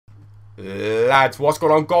Lads, what's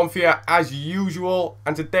going on? Gone for you as usual,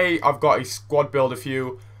 and today I've got a squad build of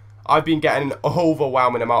you. I've been getting an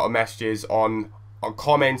overwhelming amount of messages on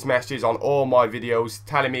comments, messages on all my videos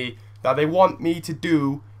telling me that they want me to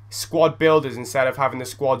do squad builders instead of having the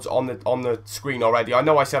squads on the screen already. I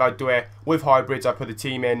know I said I'd do it with hybrids. I put the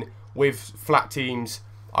team in with flat teams.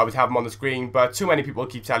 I would have them on the screen, but too many people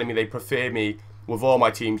keep telling me they prefer me with all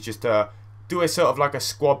my teams just to do a sort of like a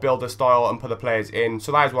squad builder style and put the players in.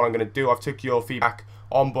 So that is what I'm going to do. I've took your feedback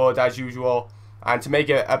on board as usual, and to make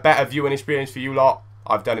it a better viewing experience for you lot,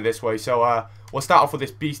 I've done it this way. So we'll start off with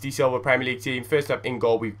this beastie silver Premier League team. First up in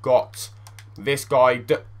goal, we've got this guy.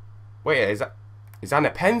 Wait, is that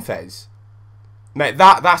Nepenthes? Mate,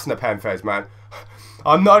 that's Nepenthes, man.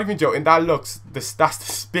 I'm not even joking. That looks that's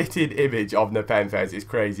the spitted image of Nepenthes. It's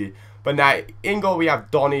crazy. But now in goal we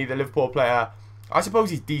have Donny, the Liverpool player. I suppose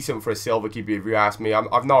he's decent for a silver keeper if you ask me.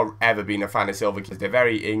 I've not ever been a fan of silver keepers. They're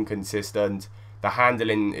very inconsistent. The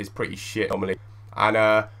handling is pretty shit normally,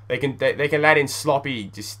 and they can let in sloppy,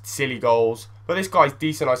 just silly goals. But this guy's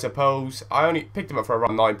decent, I suppose. I only picked him up for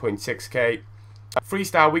around 9.6k.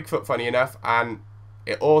 Freestyle weak foot, funny enough, and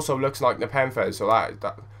it also looks like Nepenthes. So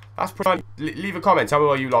that's pretty. Leave a comment. Tell me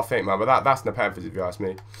what you lot think, man. But that's Nepenthes if you ask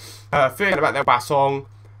me. Third about their Bassong,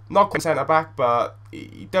 not quite centre back, but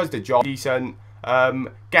he does the job decent.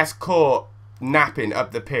 Gets caught napping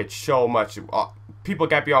up the pitch so much. People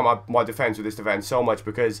get beyond my defence with this defence so much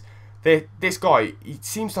because this guy, he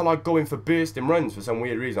seems to like going for bursting runs for some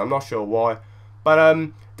weird reason. I'm not sure why. But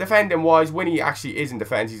defending wise, when he actually is in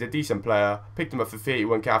defence, he's a decent player. Picked him up for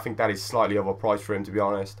 31k. I think that is slightly overpriced for him, to be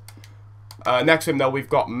honest. Next to him though, we've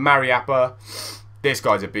got Mariappa. This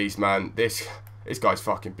guy's a beast, man. This guy's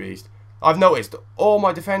fucking beast. I've noticed all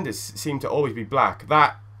my defenders seem to always be black.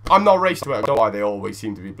 I'm not racist to it. I don't know why they always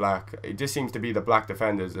seem to be black. It just seems to be the black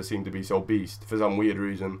defenders that seem to be so beast for some weird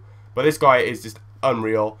reason. But this guy is just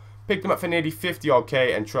unreal. Picked him up for nearly 50 odd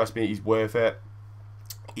k, and trust me, he's worth it.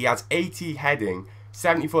 He has 80 heading,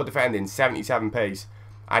 74 defending, 77 pace,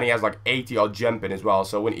 and he has like 80 odd jumping as well.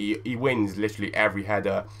 So when he wins literally every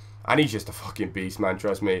header, and he's just a fucking beast, man.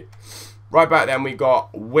 Trust me. Right back then we got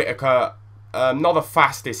Whitaker. Not the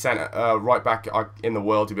fastest centre right back in the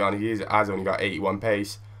world, to be honest. He has only got 81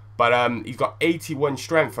 pace. But he's got 81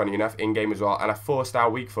 strength, funny enough, in game as well, and a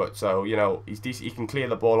 4-star weak foot. So you know he's decent. He can clear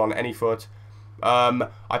the ball on any foot.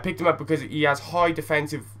 I picked him up because he has high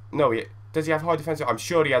defensive. No, does he have high defensive? I'm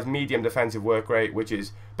sure he has medium defensive work rate, which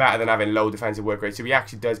is better than having low defensive work rate. So he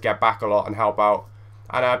actually does get back a lot and help out.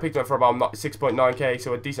 And I picked him up for about 6.9k,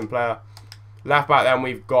 so a decent player. Left back then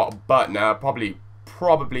we've got Butner,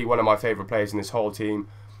 probably one of my favourite players in this whole team.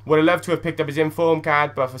 Would have loved to have picked up his inform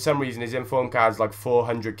card, but for some reason his inform card's like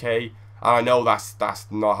 400k. And I know that's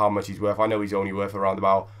not how much he's worth. I know he's only worth around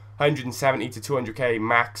about 170 to 200k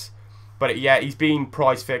max. But yeah, he's been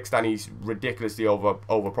price fixed and he's ridiculously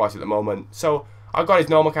overpriced at the moment. So I got his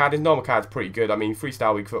normal card. His normal card's pretty good. I mean,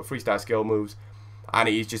 3-star weak foot, 3-star skill moves, and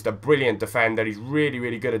he's just a brilliant defender. He's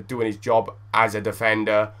really good at doing his job as a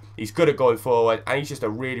defender. He's good at going forward, and he's just a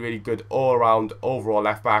really good all-round overall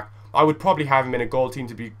left back. I would probably have him in a gold team,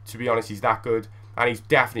 to be honest. He's that good, and he's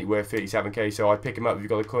definitely worth 37k. So I'd pick him up if you've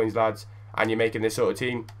got the coins, lads, and you're making this sort of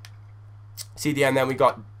team. CDM then we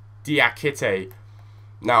got Diakite.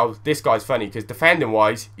 Now this guy's funny because defending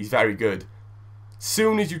wise, he's very good.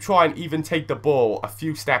 Soon as you try and even take the ball a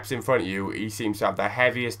few steps in front of you, he seems to have the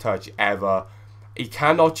heaviest touch ever. He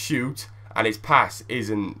cannot shoot, and his pass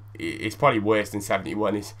it's probably worse than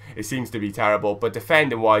 71. It seems to be terrible. But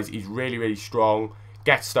defending wise, he's really strong.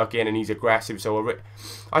 Gets stuck in and he's aggressive. So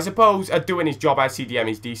I suppose at doing his job as CDM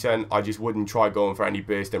he's decent. I just wouldn't try going for any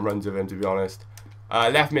bursting runs of him, to be honest.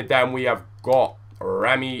 Left mid then we have got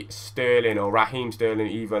Raheem Sterling,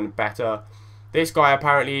 even better. This guy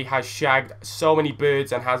apparently has shagged so many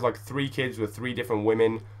birds and has like 3 kids with 3 different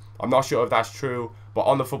women. I'm not sure if that's true, but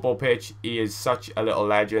on the football pitch he is such a little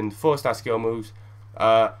legend. 4-star skill moves,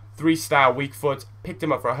 3-star weak foot. Picked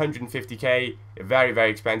him up for 150k. Very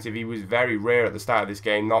expensive. He was very rare at the start of this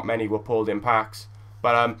game. Not many were pulled in packs,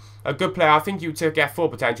 but a good player. I think to get full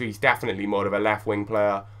potential, he's definitely more of a left wing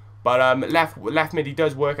player. But left mid he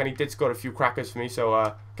does work, and he did score a few crackers for me,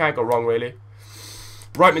 so can't go wrong really.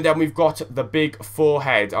 Right mid then we've got the big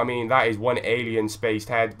forehead. I mean, that is one alien spaced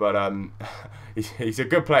head, but he's a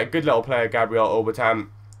good player, good little player, Gabriel Obertan.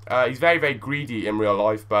 He's very greedy in real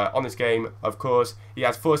life, but on this game, of course, he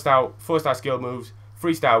has 4-star skill moves,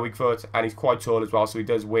 3-star weak foot, and he's quite tall as well, so he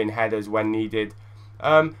does win headers when needed.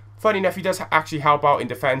 Funny enough, he does actually help out in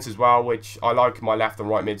defence as well, which I like my left and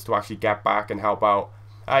right mids to actually get back and help out.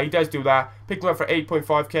 He does do that. Picked him up for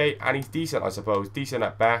 8.5k, and he's decent, I suppose. Decent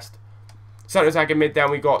at best. Centre attacking mid,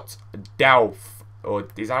 then we got Delph, or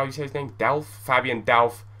is that how you say his name? Delph? Fabian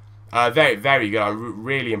Delph. Very, very good. I'm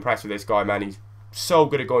really impressed with this guy, man. He's so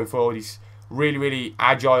good at going forward. He's really, really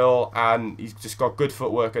agile, and he's just got good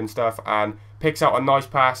footwork and stuff, and picks out a nice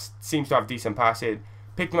pass. Seems to have decent passing.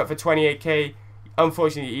 Picked him up for 28k.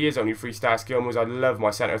 Unfortunately, he is only 3-star skill moves. I'd love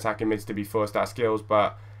my centre attacking mids to be 4-star skills,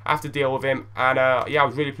 but I have to deal with him. And yeah, I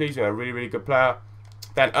was really pleased with him. A really, really good player.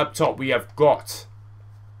 Then up top, we have got...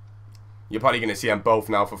 You're probably going to see them both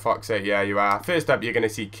now, for fuck's sake. Yeah, you are. First up, you're going to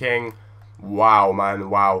see King. Wow, man,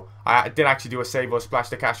 wow. I did actually do a save or splash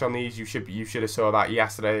to cash on these. You should have saw that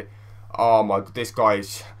yesterday. Oh my, this guy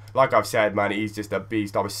is, like I've said, man, he's just a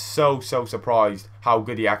beast. I was so surprised how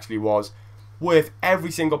good he actually was. Worth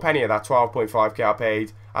every single penny of that 12.5k I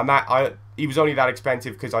paid. And he was only that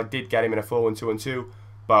expensive because I did get him in a 4-1-2-2.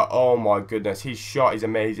 But oh my goodness, his shot is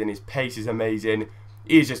amazing. His pace is amazing.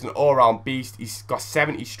 He's just an all-round beast. He's got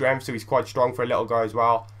 70 strength, so he's quite strong for a little guy as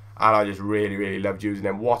well. And I just really loved using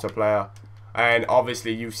him. What a player. And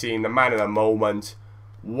obviously, you've seen the man of the moment.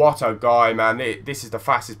 What a guy, man. This is the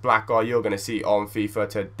fastest black guy you're going to see on FIFA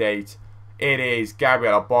to date. It is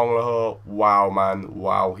Gabriel Abonglaho. Wow, man.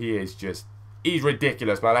 Wow. He is just... He's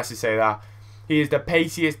ridiculous, man. Let's just say that. He is the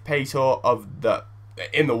paciest pacer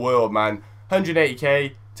in the world, man.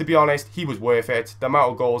 180k. To be honest, he was worth it. The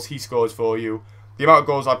amount of goals he scores for you. The amount of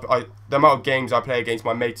goals the amount of games I play against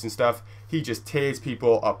my mates and stuff, he just tears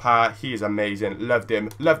people apart. He is amazing. Loved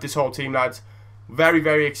him. Loved this whole team, lads.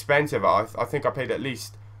 Very expensive. I think I paid at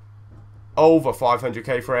least over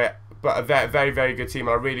 500k for it. But a very good team.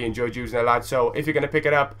 I really enjoyed using it, lads. So if you're going to pick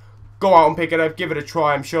it up, go out and pick it up. Give it a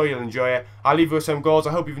try. I'm sure you'll enjoy it. I'll leave you with some goals.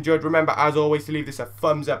 I hope you've enjoyed. Remember, as always, to leave this a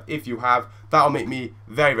thumbs up if you have. That'll make me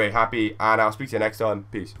very happy. And I'll speak to you next time.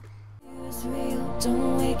 Peace.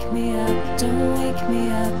 Don't wake me up, don't wake me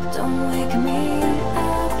up, don't wake me up.